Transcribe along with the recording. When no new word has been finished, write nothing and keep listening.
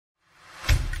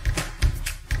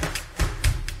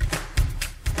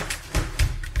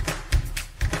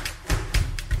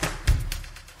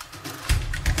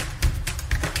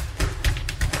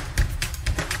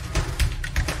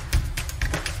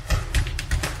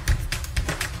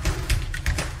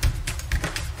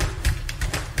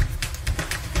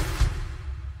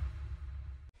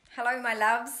Hello, my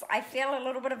loves. I feel a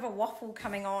little bit of a waffle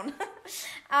coming on.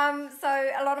 So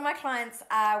a lot of my clients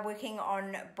are working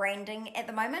on branding at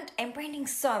the moment, and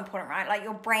branding's so important, right? Like,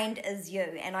 your brand is you,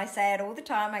 and I say it all the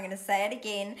time. I'm going to say it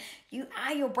again. You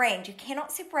are your brand. You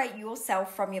cannot separate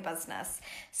yourself from your business.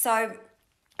 So,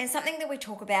 and something that we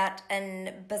talk about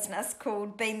in business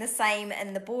called being the same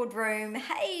in the boardroom.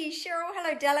 Hey, Cheryl.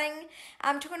 Hello, darling.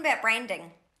 I'm talking about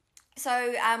branding.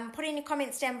 So put in your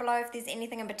comments down below if there's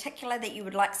anything in particular that you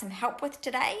would like some help with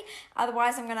today.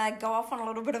 Otherwise, I'm going to go off on a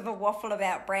little bit of a waffle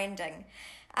about branding.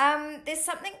 There's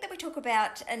something that we talk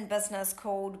about in business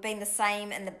called being the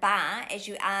same in the bar as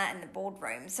you are in the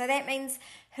boardroom. So that means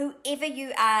whoever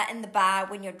you are in the bar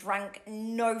when you're drunk,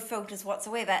 no filters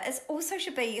whatsoever, is also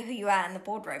should be who you are in the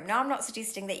boardroom. Now, I'm not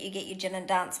suggesting that you get your gin and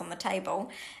dance on the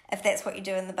table, if that's what you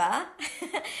do in the bar,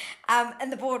 in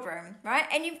the boardroom, right?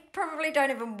 And you probably don't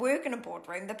even work in a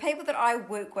boardroom. The people that I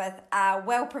work with are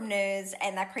wellpreneurs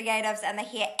and they're creatives, and they're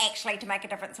here actually to make a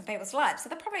difference in people's lives. So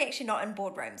they're probably actually not in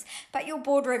boardrooms. But your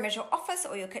boardroom is your office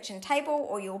or your kitchen table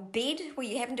or your bed where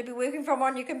you happen to be working from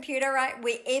on your computer, right?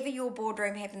 Wherever your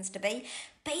boardroom happens to be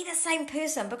the same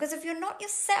person, because if you're not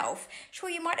yourself, sure,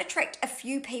 you might attract a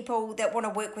few people that want to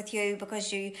work with you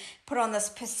because you put on this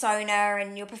persona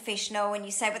and you're professional and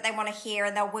you say what they want to hear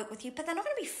and they'll work with you, but they're not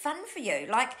going to be fun for you.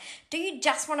 Like, do you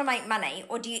just want to make money,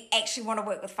 or do you actually want to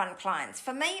work with fun clients?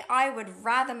 For me, I would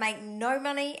rather make no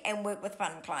money and work with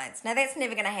fun clients. Now, that's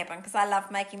never going to happen because I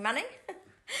love making money,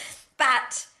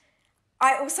 but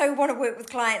I also want to work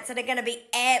with clients that are going to be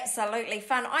absolutely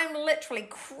fun. I'm literally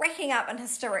cracking up in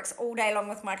hysterics all day long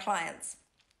with my clients,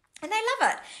 and they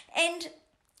love it.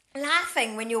 And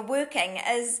laughing when you're working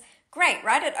is great,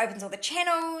 right? It opens all the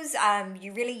channels.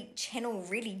 You really channel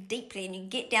really deeply and you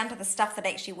get down to the stuff that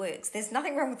actually works. There's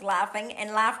nothing wrong with laughing,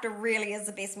 and laughter really is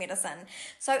the best medicine.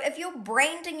 So if you're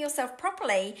branding yourself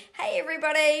properly, hey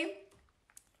everybody,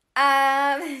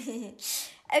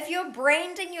 if you're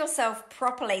branding yourself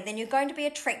properly, then you're going to be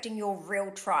attracting your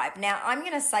real tribe. Now, I'm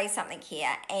going to say something here,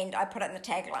 and I put it in the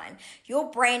tagline. Your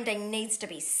branding needs to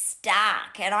be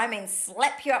stark, and I mean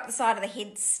slap you up the side of the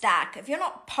head stark. If you're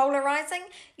not polarizing,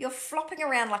 you're flopping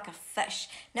around like a fish.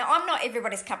 Now, I'm not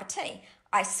everybody's cup of tea.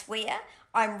 I swear,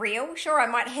 I'm real. Sure, I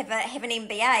might have an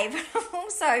MBA, but I'm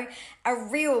also a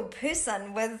real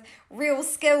person with real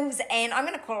skills, and I'm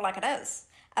going to call it like it is.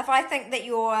 If I think that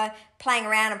you're playing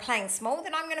around and playing small,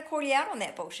 then I'm going to call you out on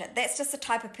that bullshit. That's just the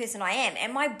type of person I am.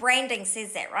 And my branding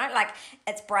says that, right? Like,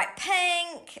 it's bright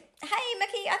pink. Hey,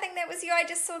 Mickey, I think that was you I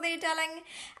just saw there, darling.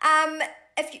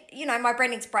 If you know, my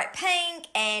branding's bright pink,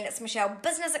 and it's Michelle,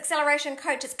 Business Acceleration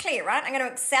Coach. It's clear, right? I'm going to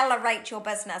accelerate your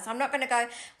business. I'm not going to go,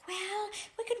 well,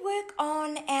 we could work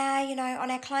on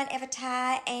our client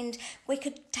avatar, and we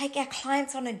could take our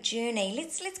clients on a journey.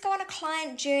 Let's go on a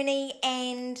client journey,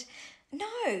 and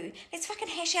no, let's fucking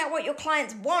hash out what your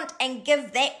clients want and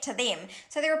give that to them.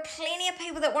 So there are plenty of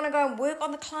people that want to go and work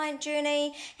on the client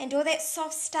journey and do all that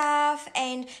soft stuff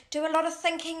and do a lot of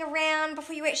thinking around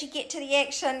before you actually get to the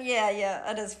action.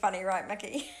 Yeah, it is funny, right,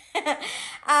 Mickey?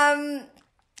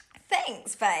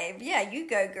 Thanks, babe. Yeah, you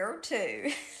go, girl,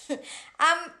 too. There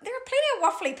are plenty of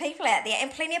waffly people out there, and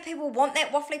plenty of people want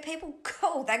that waffly people.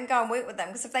 Cool, they can go and work with them,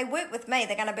 because if they work with me,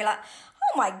 they're going to be like,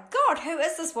 oh my God, who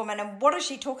is this woman, and what is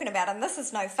she talking about? And this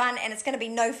is no fun, and it's going to be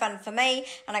no fun for me,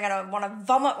 and I'm going to want to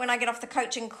vomit when I get off the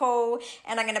coaching call,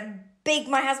 and I'm going to beg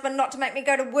my husband not to make me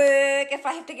go to work. If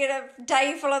I have to get a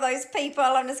day full of those people,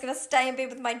 I'm just going to stay in bed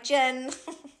with my gin.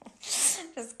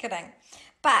 Just kidding.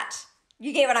 But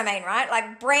you get what I mean, right?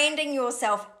 Like, branding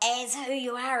yourself as who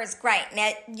you are is great. Now,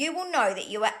 you will know that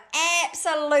you are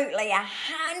absolutely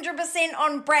 100%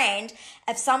 on brand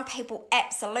if some people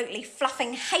absolutely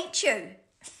fluffing hate you.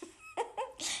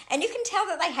 And you can tell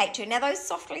that they hate you. Now, those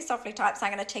softly types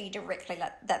aren't going to tell you directly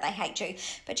that they hate you,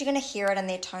 but you're going to hear it in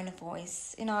their tone of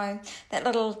voice, you know, that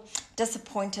little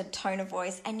disappointed tone of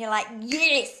voice. And you're like,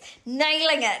 yes,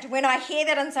 nailing it. When I hear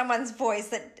that in someone's voice,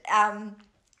 that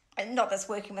not that's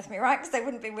working with me, right? Because they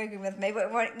wouldn't be working with me.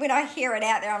 But when I hear it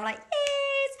out there, I'm like,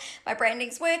 yes, my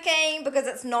branding's working, because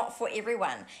it's not for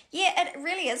everyone. Yeah, it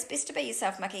really is best to be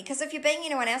yourself, Mickey, because if you're being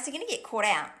anyone else, you're going to get caught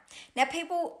out. Now,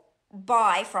 people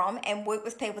buy from and work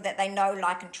with people that they know,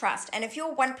 like, and trust. And if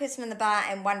you're one person in the bar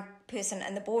and one person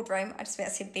in the boardroom, I just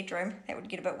about said bedroom, that would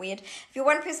get a bit weird. If you're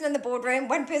one person in the boardroom,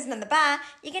 one person in the bar,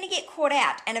 you're going to get caught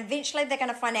out, and eventually they're going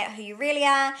to find out who you really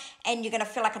are, and you're going to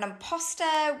feel like an imposter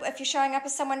if you're showing up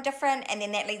as someone different, and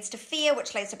then that leads to fear,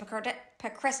 which leads to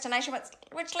procrastination,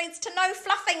 which leads to no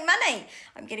fluffing money.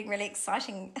 I'm getting really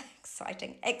excited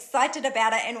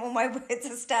about it, and all my words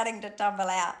are starting to tumble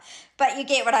out. But you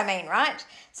get what I mean, right?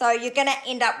 So you're going to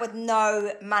end up with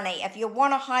no money. If you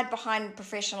want to hide behind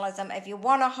professionalism, if you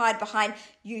want to hide behind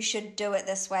you should do it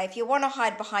this way, if you want to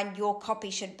hide behind your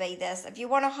copy should be this, if you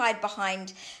want to hide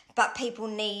behind but people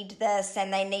need this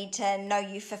and they need to know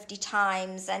you 50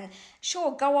 times, and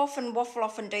sure, go off and waffle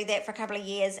off and do that for a couple of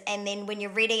years, and then when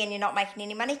you're ready and you're not making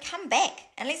any money, come back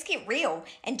and let's get real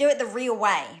and do it the real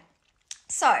way.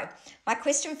 So my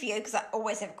question for you, because I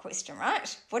always have a question,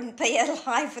 right? Wouldn't be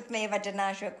alive with me if I didn't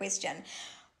ask you a question.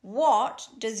 What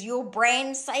does your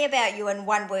brand say about you in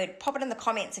one word? Pop it in the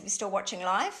comments if you're still watching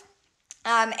live.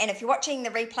 And if you're watching the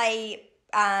replay,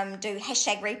 do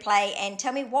hashtag replay and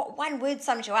tell me what one word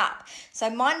sums you up. So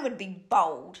mine would be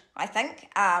bold, I think.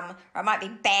 Or it might be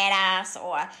badass,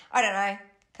 or I don't know,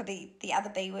 could be the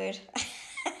other B word.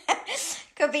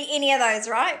 Could be any of those,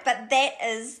 right? But that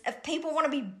is, if people want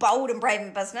to be bold and brave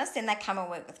in business, then they come and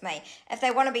work with me. If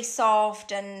they want to be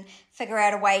soft and figure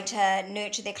out a way to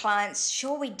nurture their clients,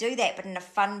 sure, we do that, but in a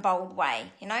fun, bold way.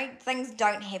 You know, things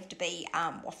don't have to be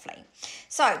waffly.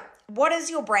 So what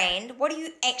is your brand? What do you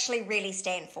actually really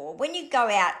stand for? When you go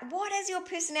out, what is your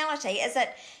personality?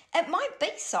 It might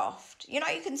be soft. You know,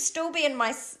 you can still be in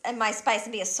my space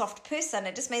and be a soft person.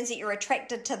 It just means that you're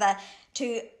attracted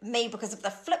to me because of the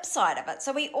flip side of it.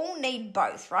 So we all need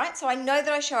both, right? So I know that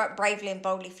I show up bravely and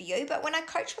boldly for you, but when I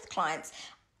coach with clients,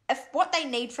 if what they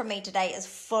need from me today is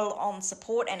full on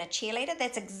support and a cheerleader,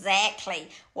 that's exactly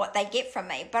what they get from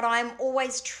me. But I'm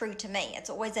always true to me. It's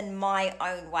always in my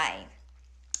own way.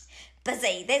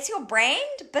 Busy, that's your brand?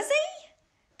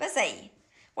 Busy.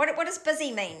 What does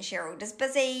busy mean, Cheryl? Does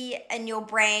busy in your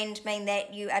brand mean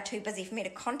that you are too busy for me to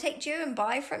contact you and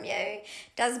buy from you?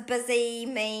 Does busy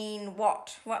mean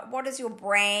what? What does your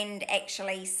brand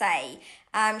actually say?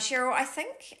 Cheryl, I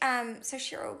think, so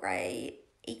Cheryl Gray,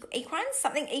 equine,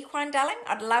 something equine, darling.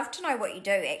 I'd love to know what you do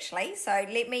actually. So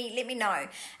let me know.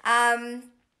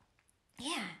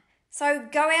 Yeah. So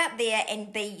go out there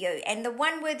and be you. And the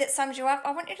one word that sums you up,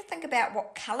 I want you to think about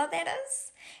what color that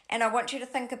is. And I want you to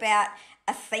think about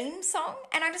a theme song.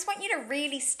 And I just want you to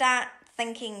really start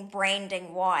thinking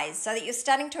branding wise, so that you're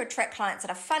starting to attract clients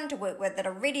that are fun to work with, that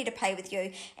are ready to pay with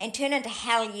you and turn into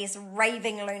hell yes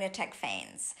raving lunatic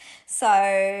fans.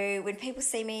 So when people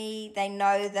see me, they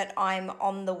know that I'm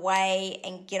on the way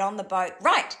and get on the boat.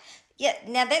 Right. Yeah,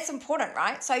 now that's important,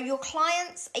 right? So your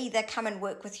clients either come and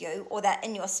work with you, or they're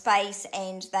in your space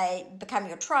and they become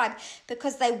your tribe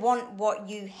because they want what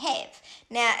you have.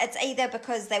 Now, it's either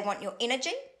because they want your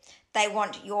energy, they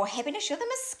want your happiness. You're the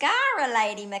mascara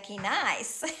lady, Mickey.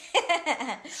 Nice.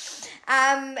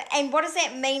 And what does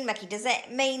that mean, Mickey? Does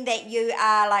that mean that you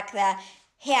are like the,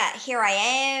 here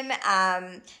I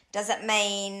am? Does it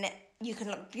mean you can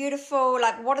look beautiful?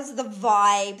 Like, what is the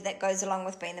vibe that goes along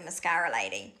with being the mascara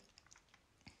lady?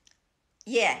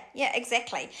 Yeah,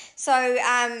 exactly. So,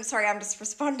 sorry, I'm just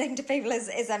responding to people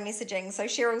as I'm messaging. So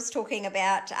Cheryl's talking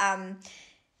about,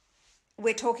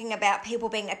 we're talking about people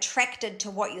being attracted to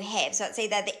what you have. So it's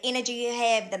either the energy you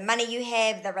have, the money you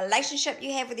have, the relationship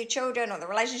you have with your children, or the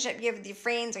relationship you have with your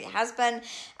friends or your husband,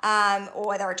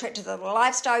 or they're attracted to the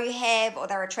lifestyle you have, or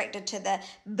they're attracted to the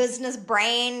business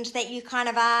brand that you kind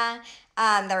of are.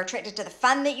 They're attracted to the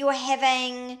fun that you're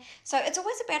having. So it's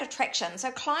always about attraction. So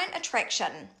client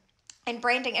attraction and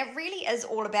branding, it really is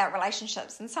all about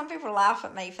relationships. And some people laugh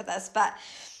at me for this, but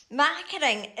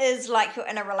marketing is like you're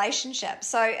in a relationship.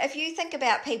 So if you think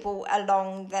about people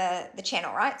along the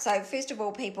channel, right? So first of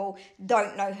all, people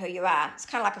don't know who you are. It's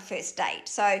kind of like a first date.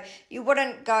 So you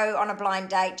wouldn't go on a blind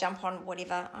date, jump on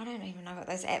whatever. I don't even know what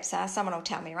those apps are. Someone will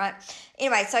tell me, right?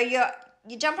 Anyway, so you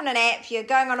jump on an app, you're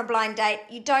going on a blind date.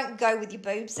 You don't go with your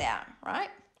boobs out, right?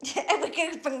 It would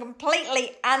be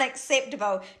completely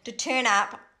unacceptable to turn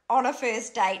up on a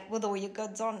first date with all your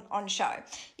goods on show.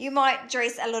 You might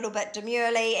dress a little bit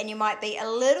demurely and you might be a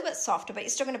little bit softer, but you're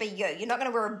still going to be you. You're not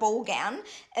going to wear a ball gown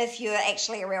if you're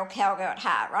actually a real cowgirl at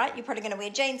heart, right? You're probably going to wear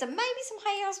jeans and maybe some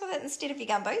high heels with it instead of your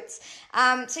gum boots.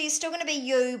 So you're still going to be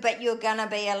you, but you're going to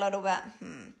be a little bit,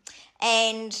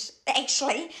 And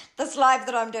actually, this live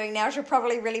that I'm doing now should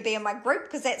probably really be in my group,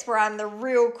 because that's where I'm the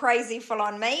real crazy full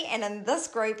on me. And in this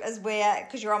group is where,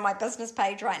 because you're on my business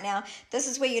page right now, this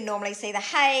is where you normally see the,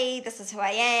 hey, this is who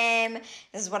I am,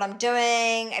 this is what I'm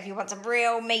doing. If you want some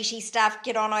real meaty stuff,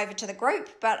 get on over to the group.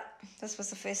 But this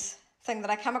was the thing that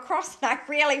I come across, and I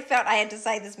really felt I had to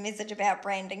say this message about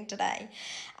branding today.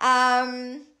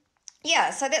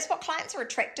 Yeah, so that's what clients are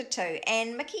attracted to.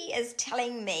 And Mickey is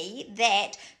telling me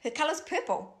that her colour's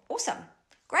purple. Awesome.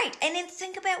 Great. And then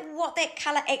think about what that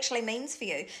colour actually means for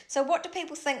you. So what do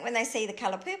people think when they see the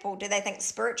colour purple? Do they think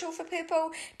spiritual for purple?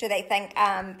 Do they think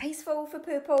peaceful for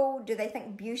purple? Do they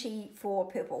think beauty for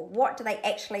purple? What do they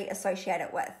actually associate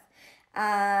it with?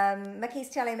 Mickey's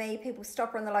telling me people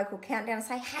stop her on the local countdown and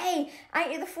say, hey,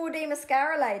 aren't you the 4D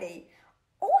mascara lady?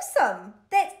 Awesome.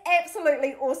 That's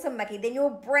absolutely awesome, Mickey. Then your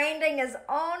branding is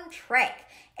on track.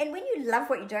 And when you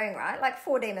love what you're doing, right? Like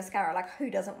 4D mascara, like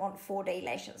who doesn't want 4D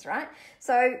lashes, right?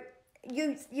 So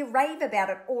you rave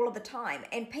about it all of the time,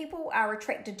 and people are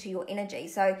attracted to your energy.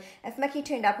 So if Mickey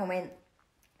turned up and went,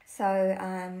 so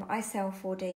I sell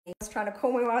 4D. I was trying to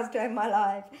call me while I was doing my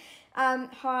live.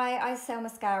 Hi, I sell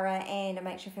mascara and it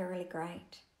makes you feel really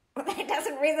great. Well, that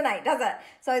doesn't resonate, does it?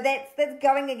 So that's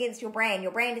going against your brand.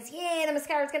 Your brand is, yeah, the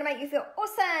mascara is going to make you feel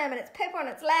awesome, and it's purple and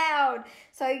it's loud.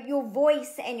 So your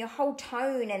voice and your whole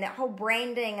tone and that whole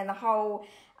branding and the whole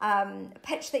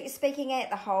pitch that you're speaking at,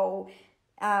 the whole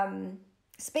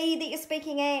speed that you're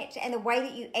speaking at, and the way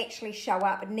that you actually show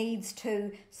up needs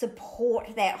to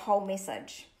support that whole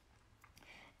message.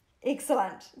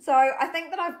 Excellent. So I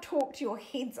think that I've talked your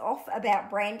heads off about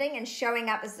branding and showing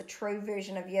up as the true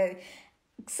version of you.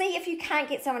 See if you can't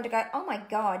get someone to go, oh my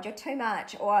God, you're too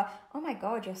much, or oh my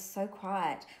God, you're so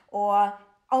quiet, or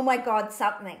oh my God,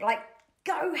 something. Like,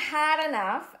 go hard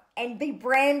enough and be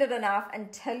branded enough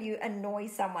until you annoy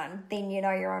someone. Then you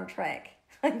know you're on track.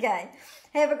 Okay.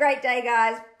 Have a great day,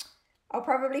 guys. I'll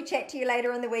probably chat to you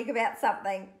later in the week about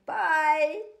something.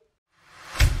 Bye.